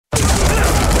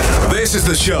This is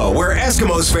the show where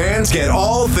Eskimos fans get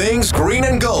all things green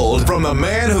and gold from the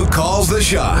man who calls the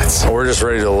shots. We're just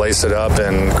ready to lace it up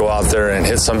and go out there and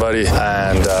hit somebody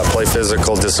and play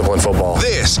physical, disciplined football.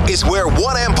 This is where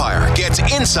one Empire gets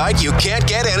insight you can't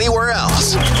get anywhere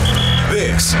else.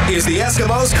 This is the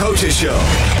Eskimos Coaches Show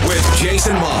with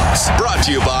Jason Moss. Brought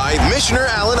to you by Missioner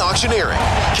Allen Auctioneering,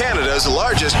 Canada's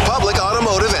largest public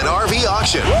automotive and RV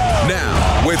auction.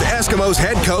 Now, with Eskimos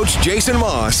head coach Jason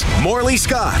Moss, Morley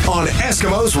Scott on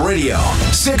Eskimos Radio,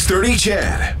 630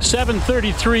 CHED.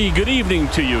 7:33, good evening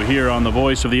to you here on the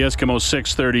voice of the Eskimos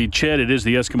 630 CHED. It is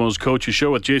the Eskimos Coaches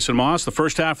Show with Jason Moss. The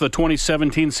first half of the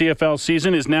 2017 CFL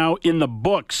season is now in the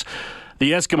books.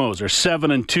 The Eskimos are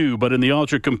 7-2, but in the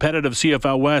ultra-competitive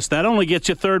CFL West, that only gets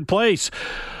you third place.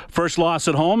 First loss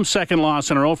at home, second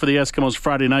loss in a row for the Eskimos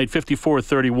Friday night,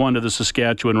 54-31 to the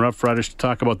Saskatchewan Roughriders. To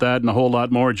talk about that and a whole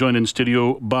lot more, joined in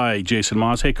studio by Jason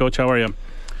Moss. Hey, Coach, how are you?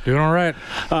 Doing all right.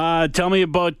 Tell me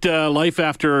about life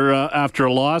after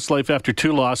a loss, life after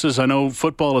two losses. I know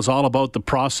football is all about the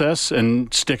process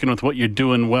and sticking with what you're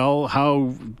doing well.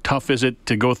 How tough is it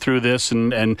to go through this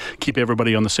and keep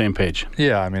everybody on the same page?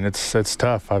 Yeah, I mean, it's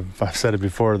tough. I've said it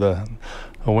before. The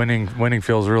winning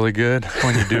feels really good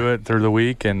when you do it through the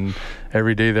week and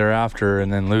every day thereafter,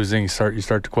 and then losing, you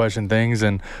start to question things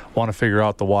and want to figure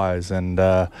out the whys. And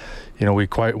we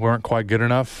weren't quite good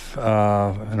enough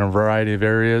in a variety of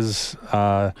areas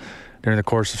during the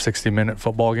course of 60-minute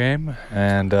football game,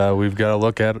 and we've got to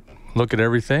look at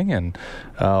everything, and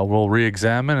we'll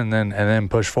re-examine and then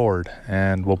push forward,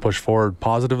 and we'll push forward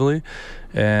positively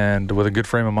and with a good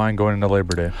frame of mind going into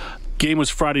Labor Day. Game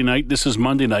was Friday night. This is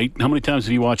Monday night. How many times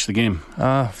have you watched the game?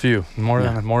 A few, more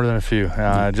than a few.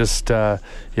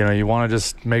 You want to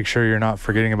just make sure you're not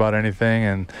forgetting about anything.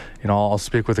 And I'll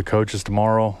speak with the coaches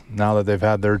tomorrow. Now that they've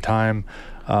had their time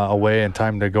away and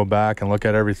time to go back and look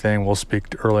at everything, we'll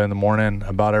speak early in the morning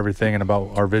about everything and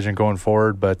about our vision going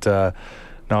forward. But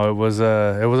no, it was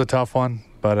a tough one.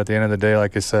 But at the end of the day,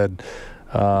 like I said,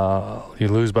 you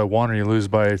lose by 1 or you lose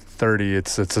by 30,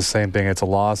 it's the same thing. It's a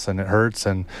loss and it hurts,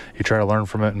 and you try to learn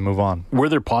from it and move on. Were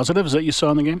there positives that you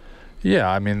saw in the game? Yeah,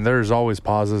 I mean, there's always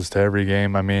positives to every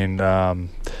game. I mean,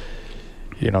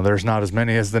 there's not as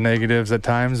many as the negatives at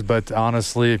times, but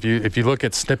honestly, if you look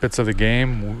at snippets of the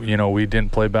game, we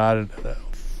didn't play bad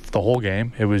the whole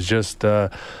game. It was just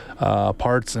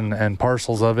parts and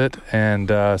parcels of it,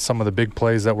 and some of the big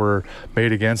plays that were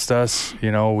made against us,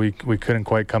 we couldn't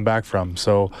quite come back from.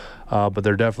 So, but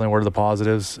there definitely were the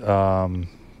positives.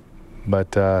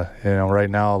 But right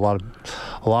now a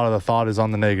lot of the thought is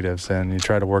on the negatives, and you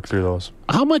try to work through those.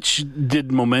 How much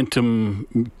did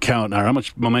momentum count, or how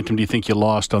much momentum do you think you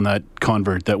lost on that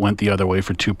convert that went the other way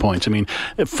for 2 points? I mean,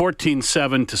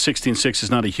 14-7 to 16-6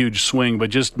 is not a huge swing, but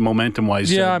just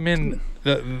momentum-wise. Yeah, I mean,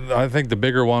 I think the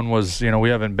bigger one was, we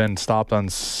haven't been stopped on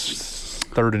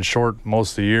third and short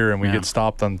most of the year, and we get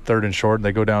stopped on third and short, and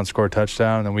they go down and score a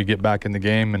touchdown, and then we get back in the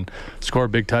game and score a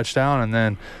big touchdown, and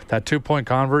then that 2-point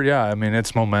convert, I mean,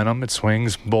 it's momentum. It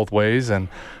swings both ways, and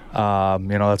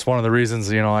that's one of the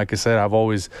reasons, like I said, I've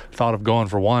always thought of going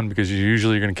for one, because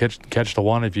you're going to catch the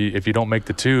one. If you don't make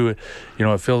the two,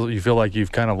 you feel like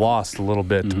you've kind of lost a little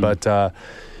bit. Mm-hmm. But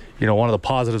one of the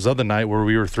positives of the night where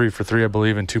we were 3 for 3, I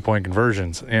believe, in 2-point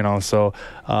conversions. So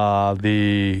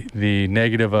the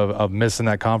negative of missing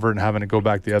that convert and having to go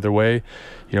back the other way,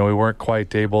 we weren't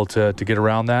quite able to get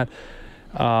around that.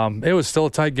 It was still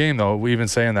a tight game, though. Even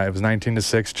saying that, it was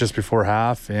 19-6 just before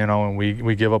half, and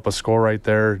we give up a score right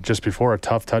there just before a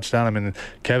tough touchdown. I mean,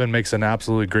 Kevin makes an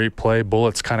absolutely great play.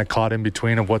 Bullett's kind of caught in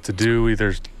between of what to do,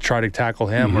 either try to tackle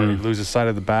him or he loses sight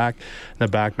of the back. And the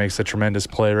back makes a tremendous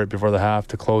play right before the half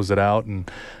to close it out.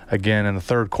 And again, in the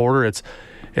third quarter, it's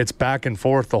back and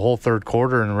forth the whole third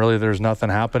quarter, and really there's nothing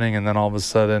happening. And then all of a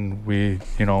sudden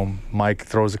Mike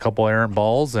throws a couple errant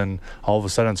balls, and all of a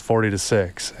sudden it's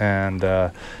 40-6. And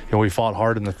we fought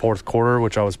hard in the fourth quarter,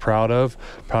 which I was proud of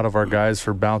our guys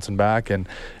for bouncing back and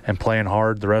playing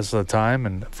hard the rest of the time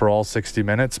and for all 60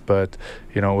 minutes. But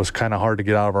it was kind of hard to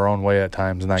get out of our own way at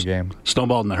times in that game.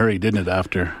 Snowballed in the hurry, didn't it,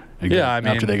 after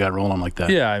they got rolling like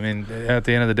that? Yeah, I mean, at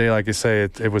the end of the day, like I say,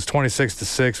 it was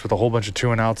 26-6 with a whole bunch of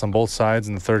 2-and-outs on both sides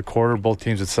in the third quarter. Both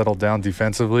teams had settled down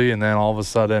defensively, and then all of a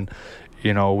sudden,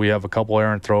 we have a couple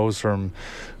errant throws from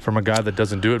a guy that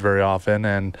doesn't do it very often,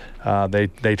 and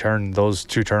they turn those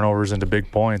 2 turnovers into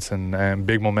big points and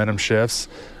big momentum shifts.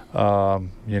 And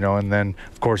then,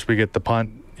 of course, we get the punt.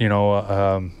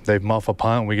 They muff a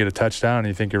punt, and we get a touchdown, and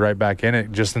you think you're right back in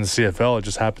it. Just in the CFL, it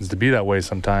just happens to be that way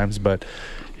sometimes. But,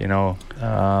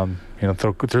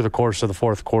 through the course of the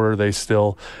fourth quarter, they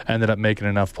still ended up making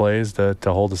enough plays to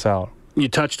hold us out. You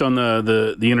touched on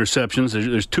the interceptions.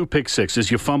 There's 2 pick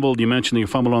sixes. You mentioned that you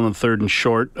fumbled on the 3rd and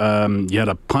short. You had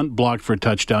a punt blocked for a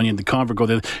touchdown. You had the convert go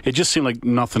there. It just seemed like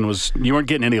you weren't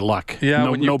getting any luck.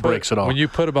 Yeah, no breaks at all. When you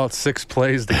put about 6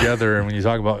 plays together, and when you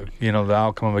talk about, the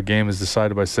outcome of a game is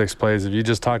decided by 6 plays, if you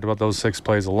just talked about those 6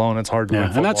 plays alone, it's hard to win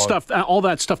football. And all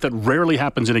that stuff that rarely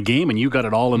happens in a game, and you got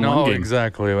it all in one game.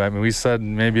 Exactly. I mean, we said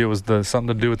maybe it was something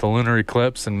to do with the lunar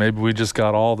eclipse, and maybe we just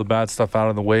got all the bad stuff out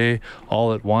of the way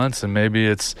all at once, and maybe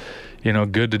it's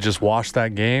good to just watch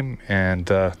that game and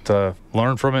to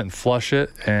learn from it and flush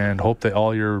it and hope that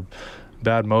all your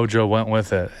bad mojo went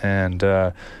with it. And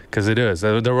because it is,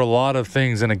 there were a lot of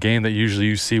things in a game that usually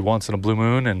you see once in a blue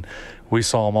moon, and we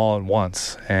saw them all at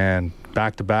once and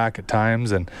back to back at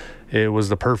times, and it was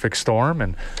the perfect storm.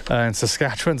 And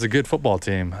Saskatchewan's a good football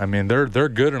team. I mean, they're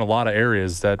good in a lot of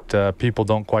areas that people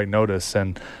don't quite notice,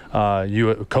 and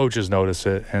coaches notice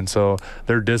it. And so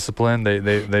they're disciplined.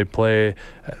 They play.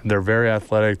 They're very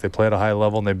athletic. They play at a high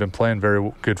level, and they've been playing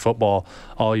very good football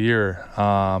all year.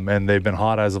 And they've been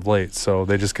hot as of late. So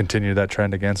they just continue that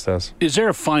trend against us. Is there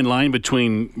a fine line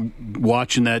between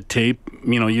watching that tape?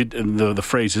 The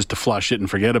phrase is to flush it and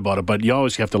forget about it, but you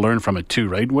always have to learn from it too,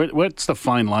 right? What's the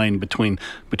fine line between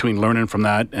learning from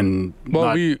that and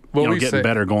getting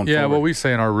better going forward? Yeah, what we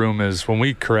say in our room is when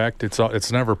we correct,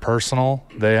 it's never personal.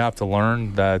 They have to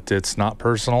learn that it's not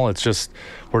personal. It's just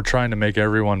we're trying to make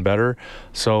everyone better.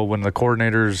 So when the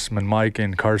coordinators, when Mike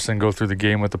and Carson go through the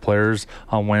game with the players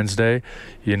on Wednesday,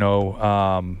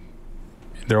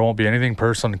 there won't be anything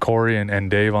personal. Corey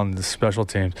and Dave on the special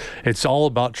teams. It's all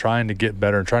about trying to get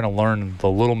better and trying to learn the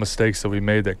little mistakes that we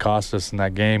made that cost us in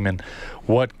that game and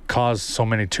what caused so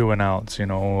many 2-and-outs.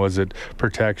 Was it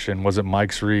protection? Was it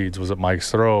Mike's reads? Was it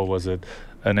Mike's throw? Was it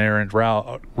an errant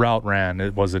route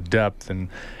ran? Was it depth and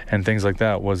things like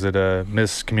that? Was it a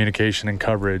miscommunication in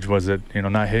coverage? Was it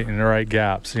not hitting the right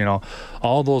gaps?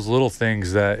 All those little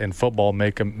things that in football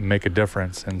make a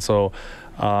difference. And so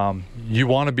you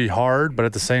want to be hard, but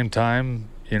at the same time,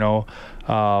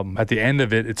 at the end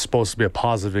of it, it's supposed to be a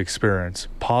positive experience,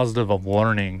 positive of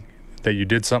learning that you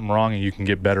did something wrong and you can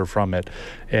get better from it.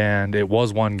 And it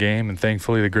was one game, and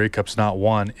thankfully the Grey Cup's not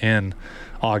won in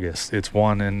August. It's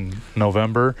won in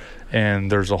November,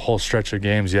 and there's a whole stretch of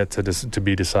games yet to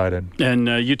be decided. And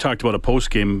you talked about a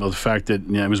post-game, of the fact that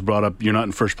it was brought up, you're not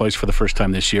in first place for the first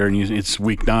time this year, and it's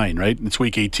week 9, right? It's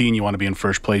week 18. You want to be in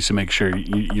first place and make sure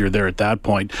you're there at that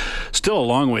point. Still a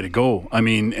long way to go. I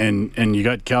mean, and you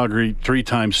got Calgary 3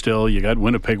 times still. You got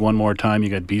Winnipeg 1 more time. You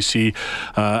got BC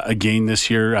again this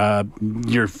year.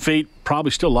 Your fate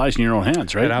probably still lies in your own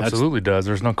hands, right? It absolutely does.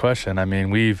 There's no question. I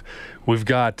mean, we've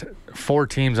got 4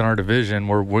 teams in our division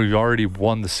where we've already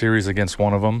won the series against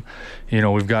one of them.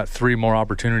 We've got 3 more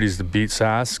opportunities to beat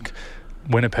Sask,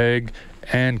 Winnipeg,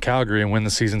 and Calgary and win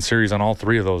the season series on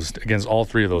against all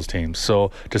 3 of those teams.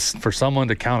 So just for someone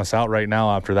to count us out right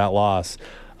now after that loss,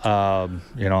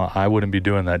 I wouldn't be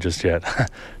doing that just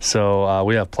yet. So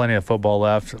we have plenty of football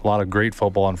left, a lot of great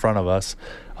football in front of us.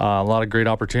 A lot of great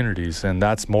opportunities, and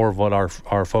that's more of what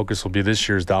our focus will be this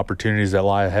year, is the opportunities that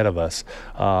lie ahead of us.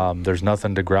 There's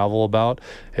nothing to gravel about.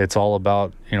 It's all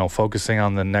about focusing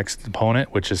on the next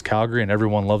opponent, which is Calgary, and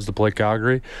everyone loves to play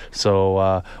Calgary.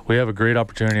 So we have a great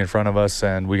opportunity in front of us,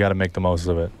 and we got to make the most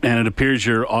of it. And it appears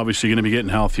you're obviously going to be getting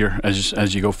healthier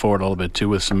as you go forward a little bit too,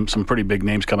 with some pretty big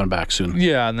names coming back soon.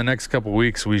 Yeah, in the next couple of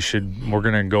weeks we're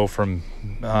going to go from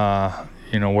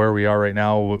where we are right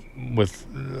now with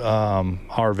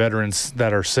our veterans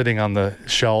that are sitting on the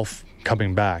shelf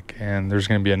coming back, and there's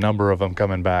going to be a number of them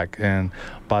coming back, and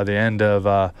by the end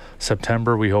of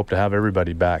September we hope to have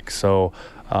everybody back. So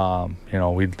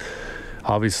we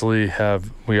obviously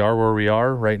we are where we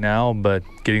are right now, but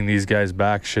getting these guys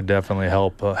back should definitely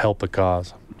help the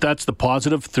cause. That's the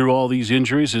positive through all these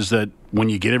injuries, is that when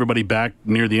you get everybody back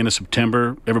near the end of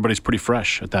September, everybody's pretty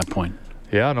fresh at that point.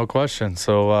 Yeah, no question.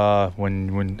 So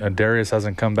when Darius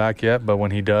hasn't come back yet, but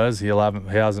when he does, he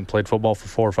hasn't played football for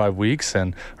 4 or 5 weeks,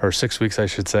 or 6 weeks, I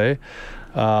should say.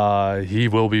 He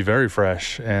will be very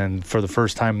fresh, and for the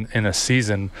first time in a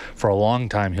season, for a long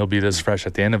time, he'll be this fresh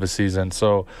at the end of a season.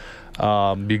 So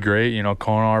be great.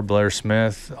 Konar, Blair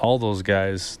Smith, all those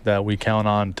guys that we count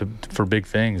on for big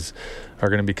things are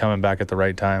going to be coming back at the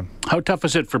right time. How tough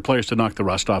is it for players to knock the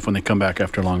rust off when they come back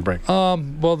after a long break?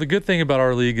 Well, the good thing about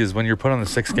our league is when you're put on the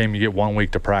 6th game, you get 1 week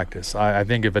to practice. I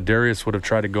think if Adarius would have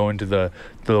tried to go into the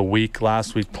the week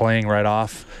last week playing right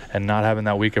off and not having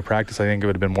that week of practice, I think it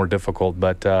would have been more difficult.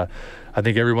 But I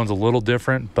think everyone's a little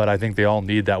different, but I think they all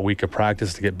need that week of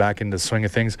practice to get back into the swing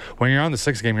of things. When you're on the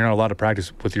 6th game, you're not allowed to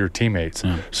practice with your teammates.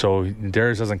 So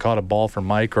Darius hasn't caught a ball from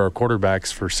Mike or our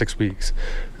quarterbacks for 6 weeks,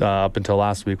 up until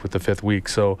last week with the 5th week.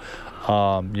 So,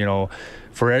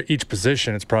 for each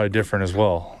position, it's probably different as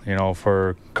well.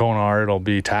 For Konar, it'll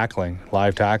be tackling,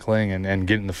 live tackling, and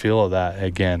getting the feel of that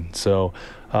again. So,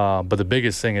 but the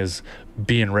biggest thing is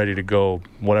being ready to go,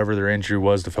 whatever their injury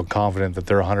was, to feel confident that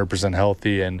they're 100%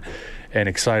 healthy and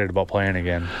excited about playing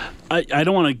again. I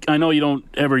don't want to. I know you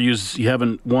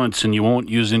haven't once, and you won't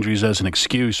use injuries as an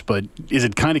excuse. But is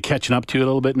it kind of catching up to you a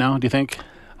little bit now? Do you think?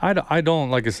 I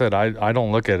don't, like I said, I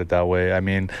don't look at it that way. I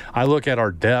mean, I look at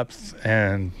our depth,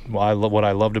 and what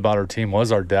I loved about our team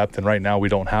was our depth, and right now we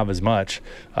don't have as much.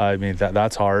 I mean,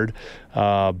 that's hard.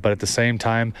 But at the same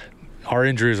time, our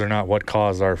injuries are not what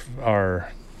caused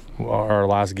our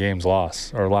last game's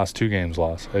loss, our last 2 games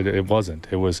loss. It wasn't.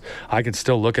 It was. I can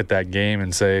still look at that game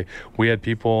and say we had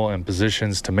people in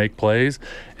positions to make plays,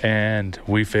 and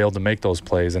we failed to make those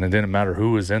plays. And it didn't matter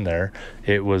who was in there.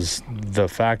 It was the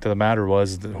fact of the matter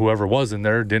was that whoever was in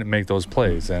there didn't make those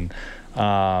plays. And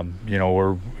for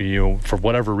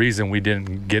whatever reason, we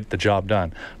didn't get the job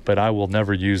done. But I will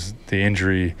never use the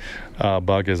injury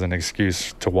bug as an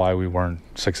excuse to why we weren't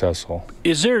successful.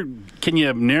 Can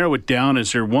you narrow it down?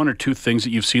 Is there 1 or 2 things that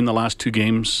you've seen the last 2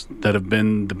 games that have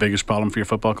been the biggest problem for your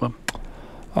football club?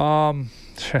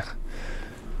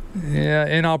 Yeah,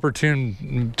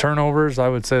 inopportune turnovers, I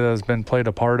would say that has been played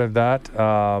a part of that.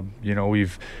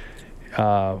 We've,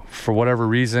 for whatever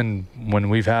reason, when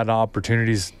we've had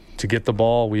opportunities to get the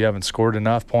ball, we haven't scored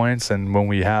enough points, and when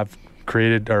we have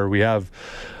created or we have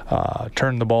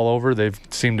turned the ball over, they've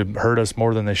seemed to hurt us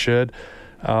more than they should.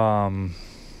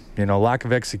 Lack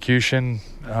of execution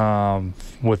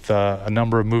with a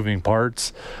number of moving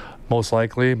parts, most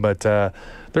likely, but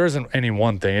there isn't any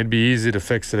one thing. It'd be easy to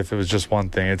fix it if it was just one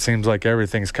thing. It seems like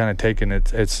everything's kind of taken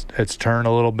its turn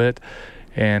a little bit,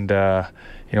 and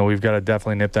we've got to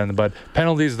definitely nip that in the bud.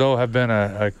 Penalties, though, have been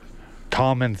a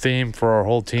common theme for our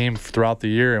whole team throughout the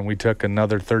year, and we took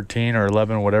another 13 or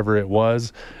 11, whatever it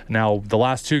was. Now, the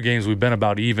last 2 games, we've been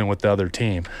about even with the other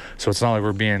team, so it's not like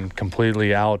we're being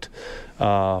completely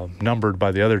numbered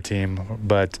by the other team,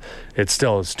 but it's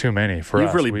too many for us.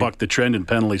 You've really bucked the trend in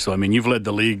penalties, so I mean, you've led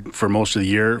the league for most of the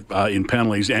year in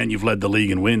penalties, and you've led the league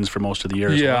in wins for most of the year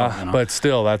as well. Yeah, but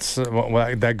still,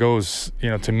 that goes,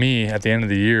 to me, at the end of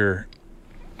the year,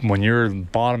 when you're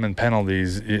bottom in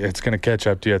penalties, it's going to catch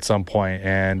up to you at some point.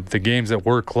 And the games that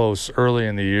were close early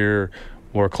in the year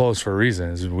were close for a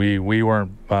reason. We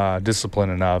weren't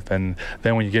disciplined enough. And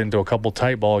then when you get into a couple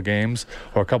tight ball games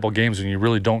or a couple games when you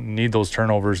really don't need those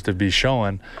turnovers to be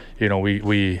showing,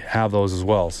 we have those as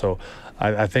well. So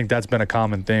I think that's been a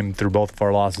common theme through both of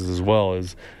our losses as well,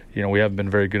 is we haven't been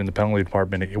very good in the penalty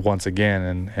department once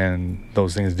again, and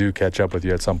those things do catch up with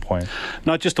you at some point.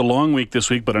 Not just a long week this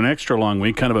week, but an extra long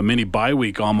week, kind of a mini bye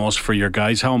week almost for your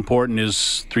guys. How important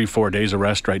is 3-4 days of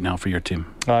rest right now for your team?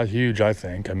 Huge, I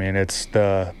think. I mean, it's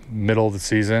the middle of the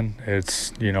season.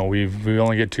 It's, we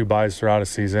only get 2 byes throughout a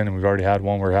season, and we've already had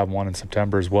one. We're having one in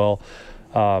September as well.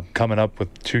 Coming up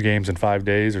with 2 games in 5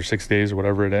 days or 6 days or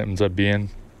whatever it ends up being.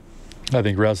 I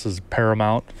think rest is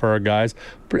paramount for our guys.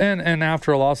 And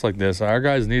after a loss like this, our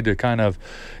guys need to kind of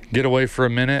get away for a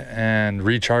minute and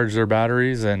recharge their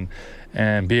batteries and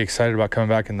be excited about coming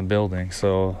back in the building.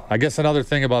 So I guess another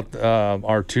thing about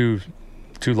our two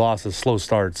losses, slow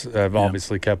starts, have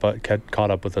obviously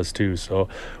caught up with us too. So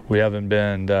we haven't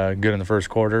been good in the first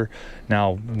quarter.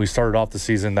 Now, we started off the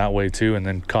season that way too and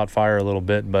then caught fire a little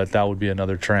bit, but that would be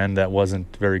another trend that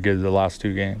wasn't very good the last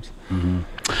 2 games. Mm-hmm.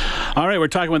 All right, we're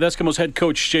talking with Eskimos head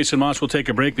coach Jason Maas. We'll take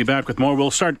a break, be back with more. We'll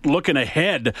start looking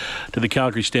ahead to the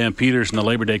Calgary Stampeders and the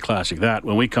Labor Day Classic. That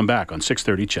when we come back on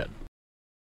 6:30 CHED.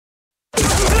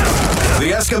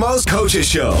 The Eskimos Coaches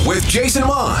Show with Jason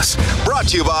Maas. Brought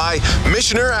to you by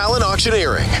Missioner Allen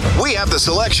Auctioneering. We have the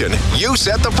selection. You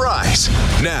set the price.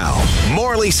 Now,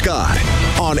 Morley Scott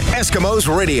on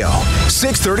Eskimos Radio.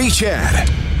 6:30 CHED.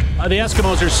 The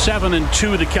Eskimos are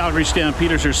 7-2. The Calgary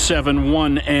Stampeders are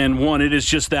 7-1-1. It is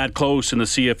just that close in the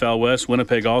CFL West.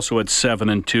 Winnipeg also at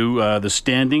 7-2. The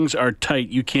standings are tight.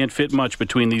 You can't fit much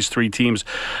between these 3 teams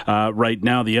right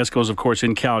now. The Eskimos, of course,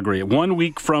 in Calgary. 1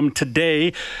 week from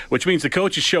today, which means the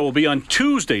Coaches Show will be on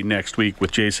Tuesday next week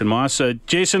with Jason Maas.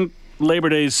 Jason, Labor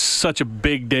Day is such a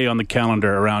big day on the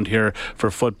calendar around here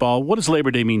for football. What does Labor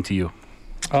Day mean to you?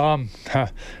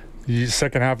 The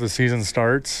second half of the season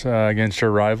starts against your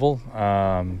rival.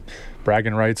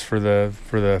 bragging rights for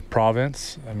the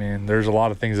province. I mean, there's a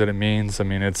lot of things that it means. I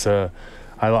mean,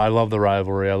 I love the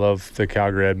rivalry. I love the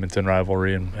Calgary-Edmonton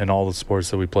rivalry and all the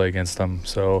sports that we play against them.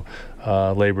 So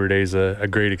Labor Day is a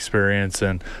great experience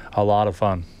and a lot of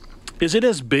fun. Is it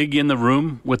as big in the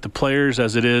room with the players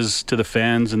as it is to the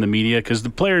fans and the media? Because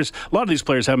a lot of these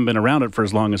players haven't been around it for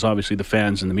as long as obviously the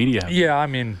fans and the media have. Yeah, I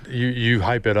mean, you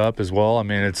hype it up as well. I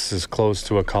mean, it's as close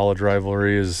to a college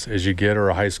rivalry as you get, or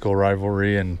a high school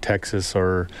rivalry in Texas,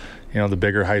 or the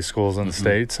bigger high schools in the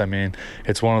States. I mean,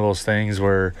 it's one of those things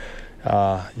where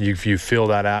you feel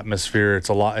that atmosphere.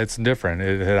 It's different.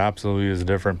 It absolutely is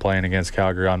different playing against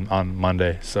Calgary on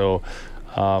Monday. So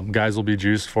guys will be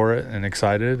juiced for it and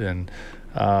excited and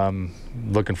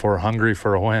hungry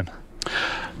for a win.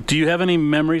 Do you have any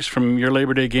memories from your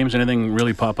Labor Day games? Anything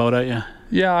really pop out at you?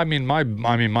 Yeah, I mean my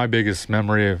biggest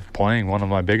memory of playing, one of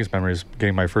my biggest memories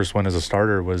getting my first win as a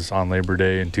starter was on Labor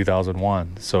Day in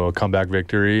 2001. So a comeback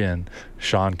victory and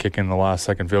Sean kicking the last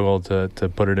second field goal to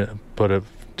put it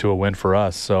to a win for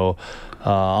us. So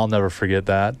I'll never forget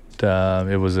that.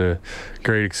 It was a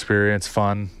great experience,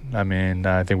 fun. I mean,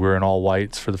 I think we were in all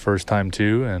whites for the first time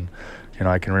too, and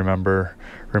I can remember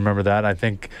that.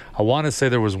 I want to say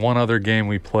there was one other game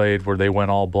we played where they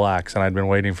went all blacks, and I'd been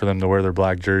waiting for them to wear their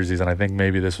black jerseys, and I think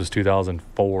maybe this was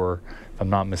 2004, if I'm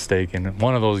not mistaken.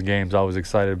 One of those games I was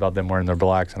excited about them wearing their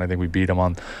blacks, and I think we beat them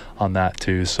on that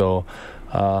too. So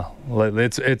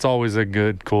it's always a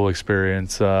good, cool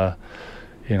experience.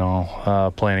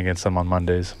 Playing against them on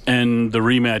Mondays. And the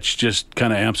rematch just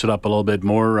kind of amps it up a little bit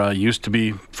more. Used to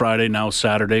be Friday, now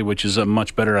Saturday, which is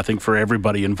much better, I think, for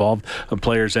everybody involved,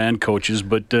 players and coaches.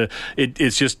 But it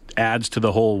just adds to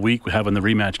the whole week having the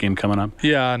rematch game coming up.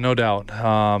 Yeah, no doubt.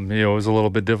 It was a little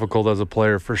bit difficult as a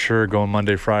player for sure, going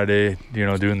Monday, Friday,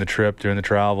 doing the trip, doing the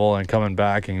travel, and coming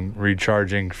back and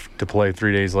recharging to play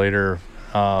 3 days later,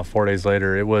 4 days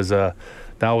later.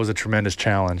 That was a tremendous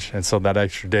challenge, and so that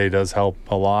extra day does help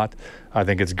a lot. I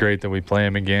think it's great that we play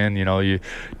them again. You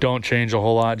don't change a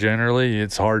whole lot generally.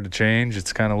 It's hard to change.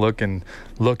 It's kind of look and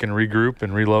regroup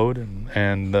and reload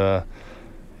and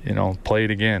play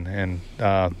it again. And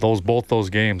both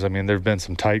those games, I mean, there've been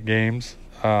some tight games.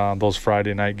 Those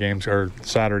Friday night games, or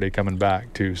Saturday coming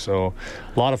back too. So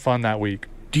a lot of fun that week.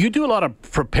 Do you do a lot of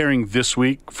preparing this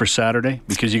week for Saturday?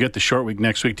 Because you get the short week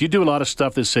next week. Do you do a lot of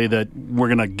stuff that say that we're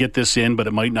going to get this in, but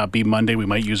it might not be Monday? We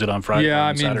might use it on Friday. Yeah, or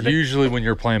on Saturday? Usually when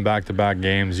you're playing back-to-back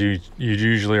games, you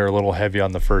usually are a little heavy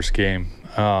on the first game.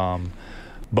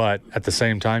 But at the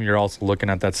same time, you're also looking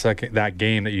at that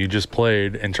game that you just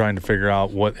played and trying to figure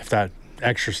out what if that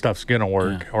extra stuff's going to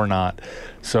work or not.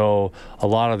 So a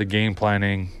lot of the game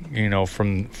planning,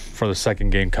 for the second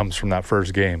game comes from that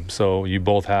first game. So you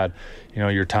both had,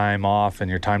 your time off and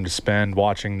your time to spend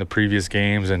watching the previous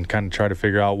games and kind of try to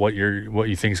figure out what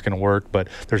you think is going to work. But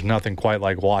there's nothing quite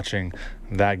like watching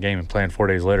that game and playing 4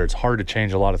 days later. It's hard to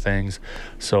change a lot of things.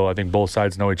 So I think both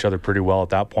sides know each other pretty well at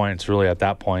that point. It's really at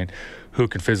that point who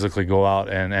can physically go out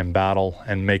and battle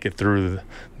and make it through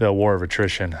the war of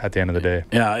attrition at the end of the day.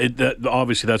 Yeah,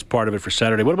 obviously that's part of it for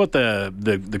Saturday. What about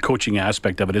the coaching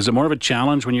aspect of it? Is it more of a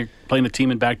challenge when you're playing a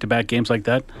team in back-to-back games like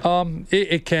that?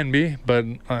 It can be, but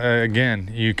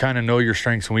again, you kind of know your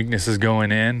strengths and weaknesses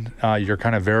going in. You're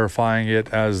kind of verifying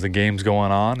it as the game's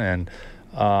going on, and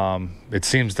it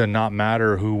seems to not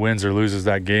matter who wins or loses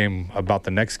that game about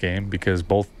the next game, because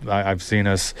I've seen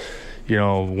us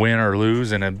win or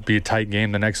lose and it be a tight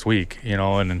game the next week,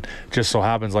 and it just so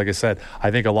happens, like I said,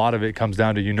 I think a lot of it comes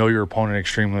down to your opponent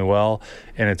extremely well,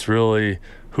 and it's really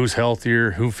who's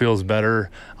healthier, who feels better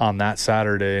on that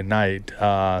Saturday night,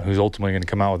 who's ultimately going to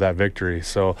come out with that victory.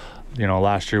 So,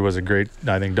 last year was a great,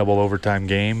 I think, double overtime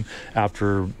game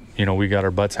after we got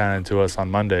our butts handed to us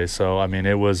on Monday. So, I mean,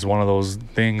 it was one of those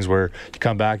things where you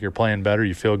come back, you're playing better,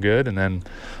 you feel good, and then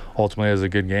ultimately it was a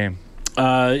good game.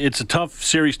 It's a tough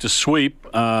series to sweep.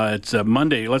 It's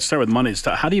Monday. Let's start with Monday.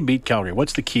 How do you beat Calgary?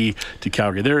 What's the key to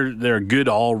Calgary? They're a good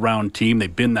all-round team.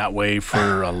 They've been that way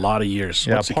for a lot of years.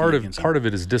 Yeah, part of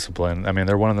it is discipline. I mean,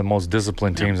 they're one of the most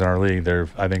disciplined teams in our league.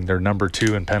 I think they're number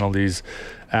 2 in penalties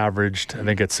averaged. I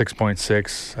think at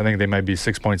 6.6. I think they might be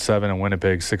 6.7 and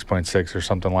Winnipeg 6.6 or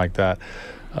something like that.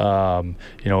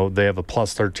 They have a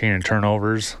plus 13 in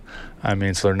turnovers. I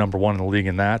mean, so they're number 1 in the league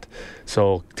in that.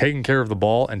 So taking care of the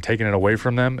ball and taking it away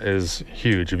from them is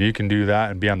huge. If you can do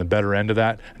that and be on the better end of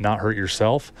that, and not hurt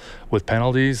yourself with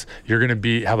penalties, you're going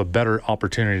to have a better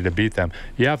opportunity to beat them.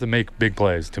 You have to make big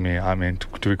plays, to me. I mean,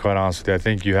 to be quite honest with you, I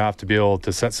think you have to be able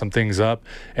to set some things up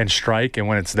and strike, and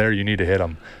when it's there, you need to hit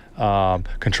them.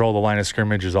 Control the line of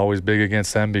scrimmage is always big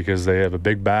against them because they have a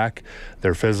big back.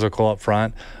 They're physical up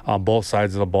front on both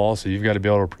sides of the ball, so you've got to be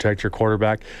able to protect your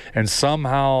quarterback and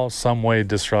somehow, some way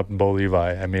disrupt Bo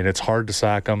Levi. I mean, it's hard to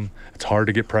sack him. It's hard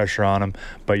to get pressure on him,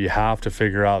 but you have to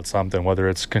figure out something, whether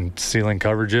it's concealing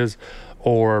coverages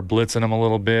or blitzing him a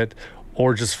little bit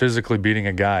or just physically beating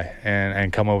a guy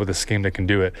and come up with a scheme that can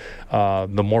do it.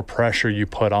 The more pressure you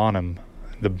put on him,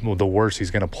 the worse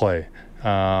he's going to play.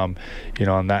 And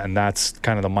that's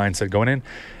kind of the mindset going in.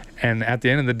 And at the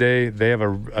end of the day, they have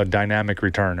a dynamic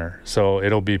returner. So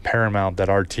it'll be paramount that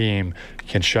our team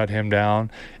can shut him down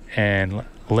and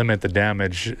limit the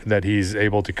damage that he's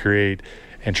able to create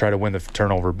and try to win the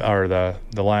turnover or the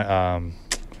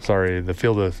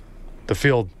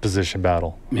field position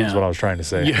battle. Yeah. Is what I was trying to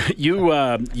say.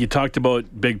 You talked about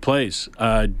big plays.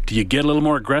 Do you get a little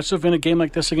more aggressive in a game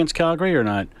like this against Calgary or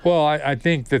not? Well, I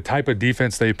think the type of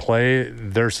defense they play,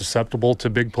 they're susceptible to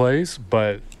big plays.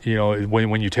 But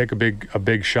when you take a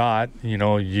big shot,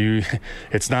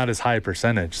 it's not as high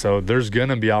percentage. So there's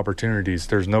gonna be opportunities.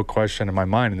 There's no question in my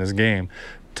mind in this game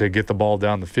to get the ball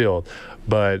down the field.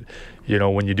 But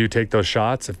when you do take those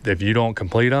shots, if you don't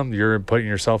complete them, you're putting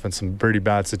yourself in some pretty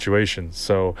bad situations.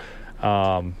 So,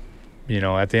 at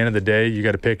the end of the day, you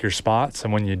got to pick your spots,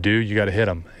 and when you do, you got to hit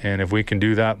them. And if we can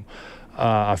do that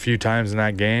a few times in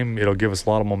that game, it'll give us a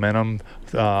lot of momentum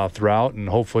throughout, and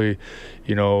hopefully,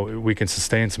 we can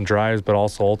sustain some drives, but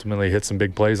also ultimately hit some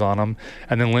big plays on them,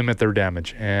 and then limit their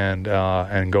damage and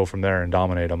go from there and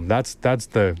dominate them. That's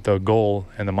the goal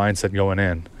and the mindset going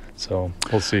in. So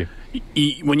we'll see.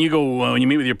 When you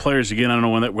meet with your players again, I don't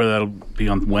know whether that'll be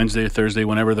on Wednesday or Thursday,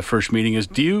 whenever the first meeting is.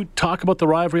 Do you talk about the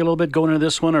rivalry a little bit going into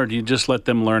this one, or do you just let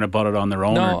them learn about it on their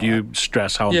own, or do you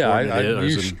stress how important it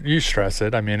is? You stress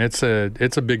it. I mean, it's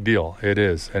a big deal. It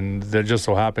is, and it just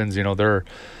so happens, they're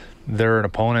an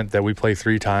opponent that we play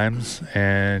 3 times,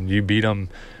 and you beat them.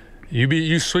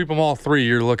 You sweep them all 3,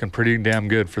 you're looking pretty damn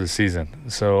good for the season.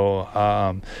 So,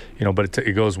 but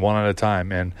it goes one at a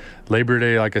time. And Labor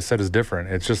Day, like I said, is different.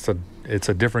 It's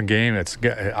a different game.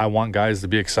 I want guys to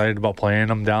be excited about playing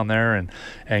them down there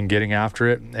and getting after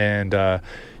it. And,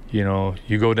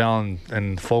 you go down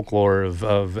in folklore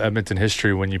of Edmonton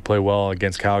history when you play well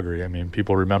against Calgary. I mean,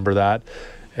 people remember that,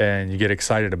 and you get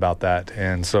excited about that.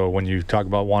 And so when you talk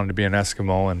about wanting to be an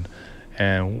Eskimo and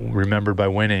remembered by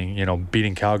winning,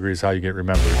 beating Calgary is how you get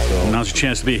remembered. So now's your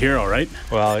chance to be a hero, right?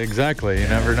 Well, exactly. You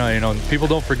never know. People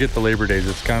don't forget the Labor Days.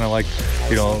 It's kind of like,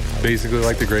 basically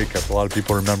like the Grey Cup. A lot of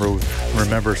people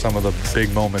remember some of the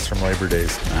big moments from Labor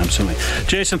Days. Absolutely.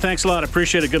 Jason, thanks a lot.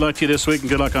 Appreciate it. Good luck to you this week, and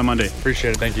good luck on Monday.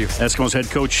 Appreciate it. Thank you. Eskimos head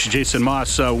coach Jason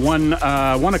Maas. 1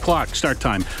 o'clock start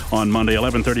time on Monday,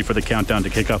 11:30 for the countdown to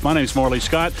kickoff. My name's Morley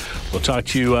Scott. We'll talk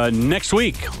to you next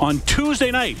week on Tuesday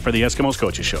night for the Eskimos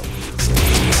Coaches Show.